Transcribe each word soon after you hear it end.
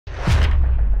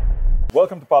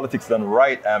Welcome to Politics Done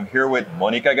Right. I'm here with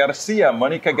Monica Garcia.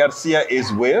 Monica Garcia is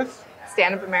with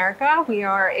Stand Up America. We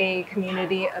are a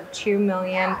community of 2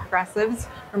 million progressives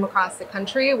from across the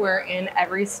country. We're in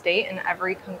every state and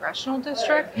every congressional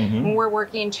district, and we're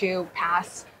working to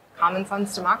pass common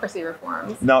sense democracy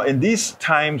reforms. Now, in these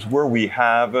times where we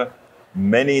have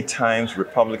many times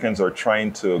Republicans are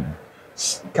trying to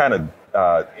kind of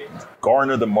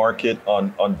garner the market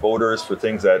on voters for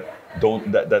things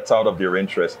that's out of their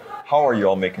interest, how are you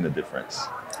all making a difference?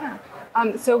 Yeah.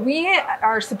 So we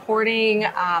are supporting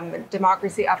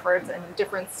democracy efforts in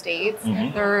different states.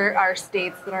 There are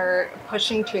states that are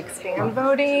pushing to expand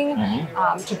voting,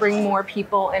 to bring more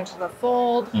people into the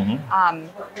fold, and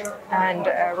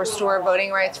restore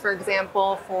voting rights, for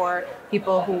example, for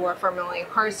people who were formerly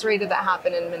incarcerated. That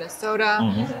happened in Minnesota.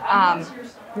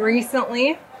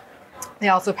 Recently, they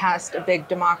also passed a big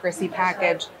democracy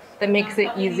package that makes it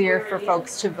easier for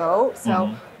folks to vote.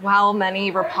 So while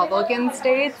many Republican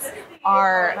states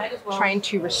are trying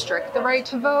to restrict the right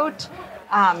to vote,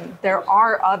 there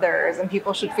are others, and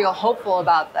people should feel hopeful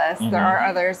about this. There are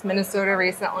others. Minnesota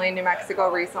recently, New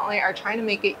Mexico recently, are trying to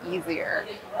make it easier.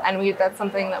 And that's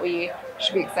something that we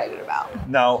should be excited about.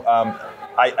 Now,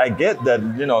 I get that,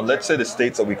 let's say the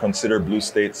states that we consider blue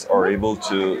states are able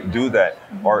to do that.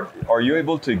 Are you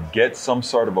able to get some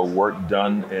sort of a work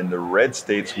done in the red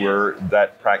states where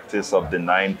that practice of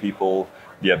denying people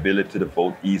the ability to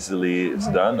vote easily is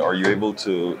done? Are you able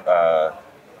to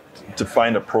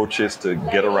find approaches to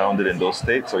get around it in those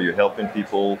states? Are you helping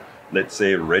people, let's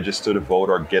say, register to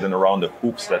vote or getting around the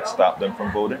hoops that stop them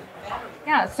from voting?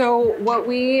 Yeah, so what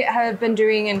we have been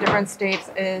doing in different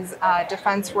states is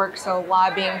defense work, so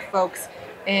lobbying folks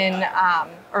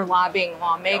or lobbying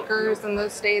lawmakers in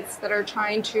those states that are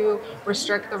trying to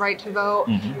restrict the right to vote,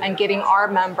 and getting our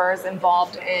members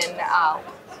involved in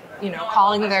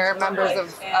calling their members or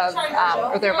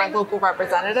their local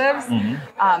representatives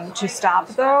to stop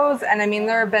those. And I mean,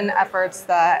 there have been efforts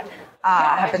that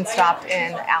have been stopped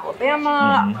in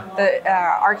Alabama.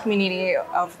 Our community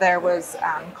of there was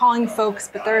calling folks,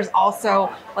 but there's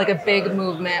also like a big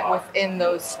movement within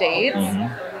those states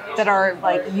that are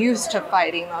like used to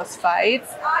fighting those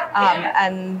fights,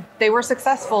 and they were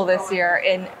successful this year.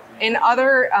 In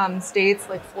other states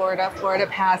like Florida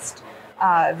passed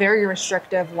very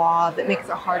restrictive law that makes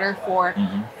it harder for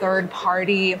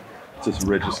third-party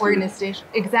organizations,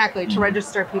 to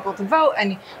register people to vote.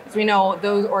 And as we know,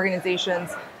 those organizations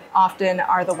often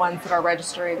are the ones that are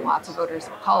registering lots of voters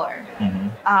of color.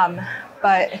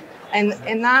 But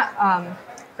in that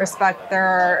respect, there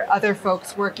are other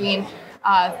folks working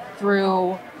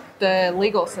through the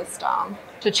legal system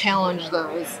to challenge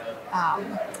those.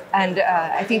 And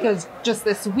I think it was just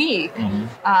this week,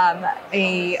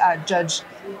 a judge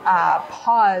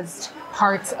paused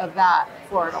parts of that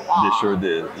Florida law. They sure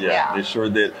did. Yeah, they sure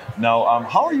did. Now,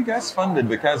 how are you guys funded?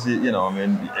 Because,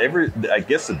 I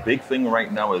guess the big thing right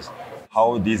now is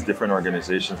how these different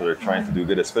organizations that are trying to do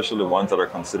good, especially the ones that are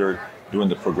considered doing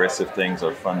the progressive things,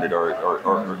 are funded,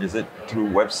 or is it through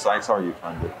websites? How are you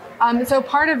funded? So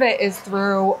part of it is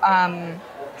through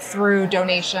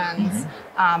donations.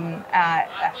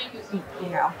 If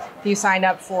you sign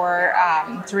up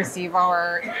to receive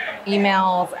our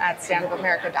emails at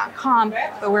standupamerica.com,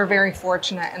 but we're very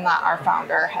fortunate in that our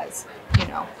founder has,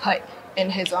 put in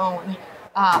his own,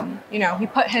 he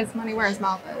put his money where his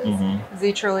mouth is, because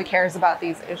he truly cares about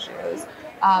these issues.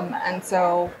 And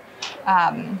so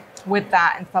with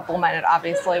that, and supplemented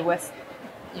obviously with,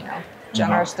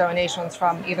 generous donations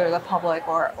from either the public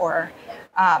or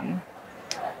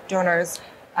donors,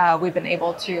 we've been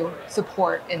able to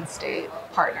support in-state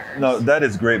partners. No, that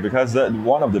is great, because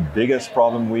one of the biggest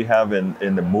problems we have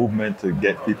in the movement to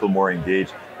get people more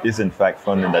engaged is in fact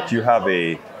funding. That you have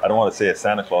I don't want to say a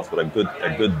Santa Claus, but a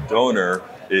good donor.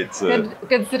 It's a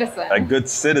good citizen. A good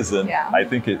citizen. Yeah. I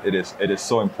think it is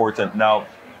so important. Now,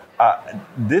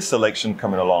 this election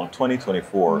coming along,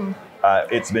 2024.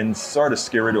 It's been sort of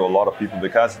scary to a lot of people,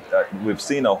 because we've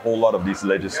seen a whole lot of these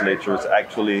legislatures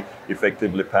actually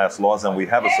effectively pass laws, and we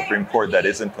have a Supreme Court that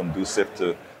isn't conducive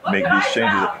to make these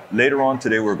changes. Later on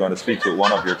today, we're going to speak to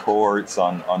one of your cohorts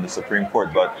on the Supreme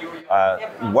Court, but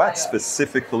what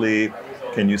specifically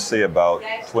can you say about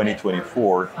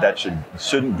 2024 that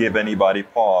shouldn't give anybody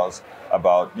pause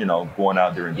about, going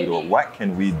out there and do it? What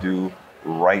can we do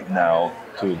right now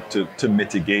to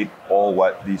mitigate all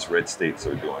what these red states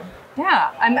are doing?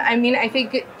 Yeah, I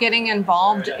think getting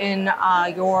involved in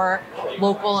your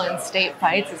local and state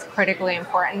fights is critically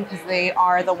important, because they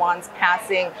are the ones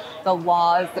passing the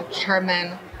laws that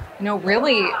determine,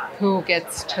 really who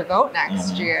gets to vote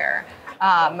next year,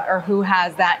 or who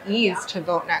has that ease to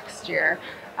vote next year.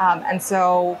 And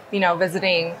so,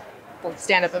 visiting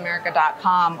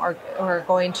standupamerica.com or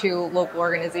going to local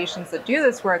organizations that do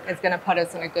this work is going to put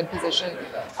us in a good position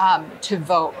to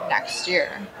vote next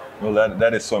year. Well,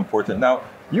 that is so important. Now,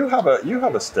 you have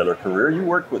a stellar career. You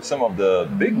work with some of the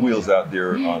big wheels out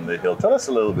there on the Hill. Tell us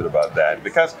a little bit about that,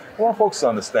 because I want folks to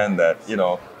understand that,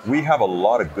 we have a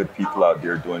lot of good people out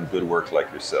there doing good work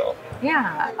like yourself.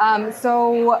 Yeah.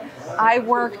 So I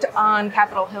worked on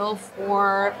Capitol Hill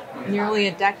for nearly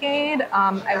a decade.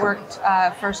 I worked,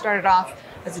 first started off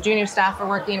as a junior staffer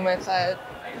working with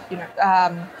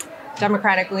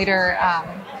Democratic leader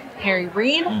Harry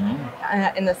Reid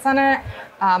in the Senate.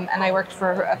 And I worked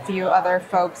for a few other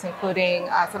folks, including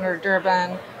Senator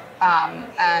Durbin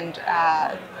and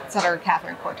Senator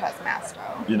Catherine Cortez Masto.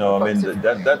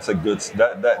 That's a good.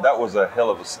 That was a hell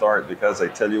of a start, because I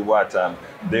tell you what,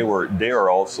 they are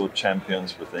also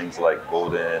champions for things like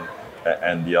voting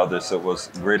and the others. So it was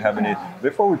great having you.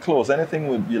 Before we close, anything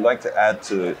would you like to add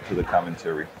to the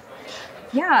commentary?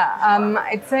 Yeah,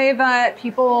 I'd say that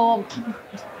people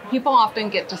often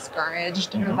get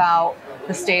discouraged about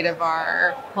the state of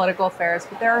our political affairs,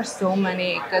 but there are so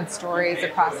many good stories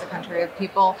across the country of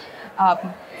people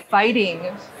fighting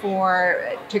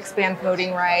to expand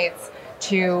voting rights,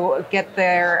 to get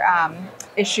their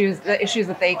the issues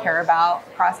that they care about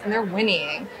across, and they're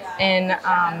winning. In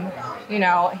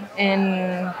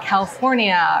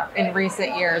California in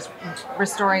recent years,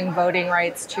 restoring voting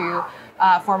rights to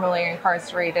formerly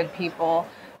incarcerated people.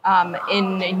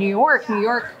 In New York,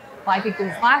 I think it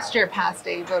was last year, passed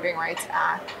a Voting Rights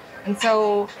Act. And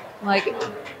so,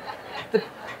 the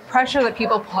pressure that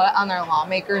people put on their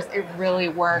lawmakers, it really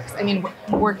works. I mean,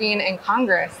 working in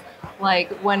Congress,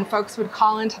 when folks would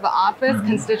call into the office,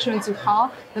 constituents would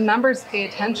call, the members pay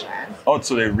attention. Oh,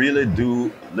 so they really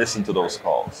do listen to those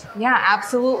calls? Yeah,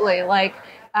 absolutely.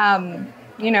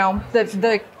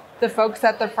 The folks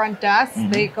at the front desk,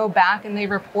 they go back and they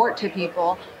report to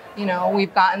people.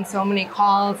 We've gotten so many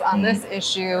calls on this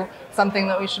issue, something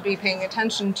that we should be paying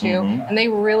attention to, and they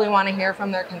really want to hear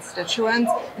from their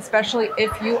constituents, especially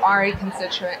if you are a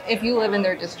constituent, if you live in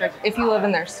their district, if you live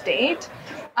in their state.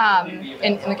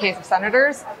 In the case of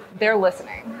senators, they're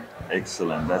listening.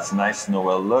 Excellent. That's nice to know.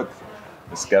 Well, look,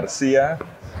 Ms. Garcia,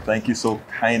 thank you so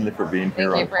kindly for being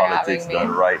here on Politics Done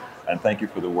Right, and thank you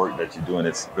for the work that you're doing.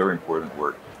 It's very important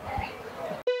work.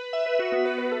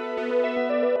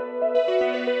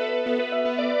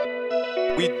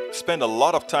 We spend a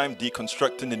lot of time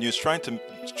deconstructing the news, trying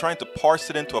to parse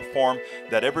it into a form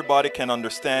that everybody can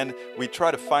understand. We try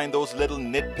to find those little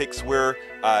nitpicks where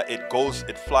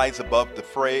it flies above the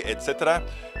fray, etc.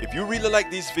 If you really like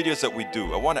these videos that we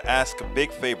do, I want to ask a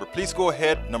big favor. Please go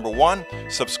ahead, number 1,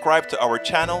 subscribe to our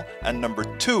channel, and number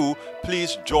 2,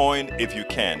 please join if you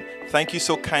can. Thank you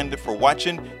so kindly for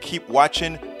watching. Keep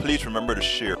watching. Please remember to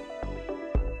share.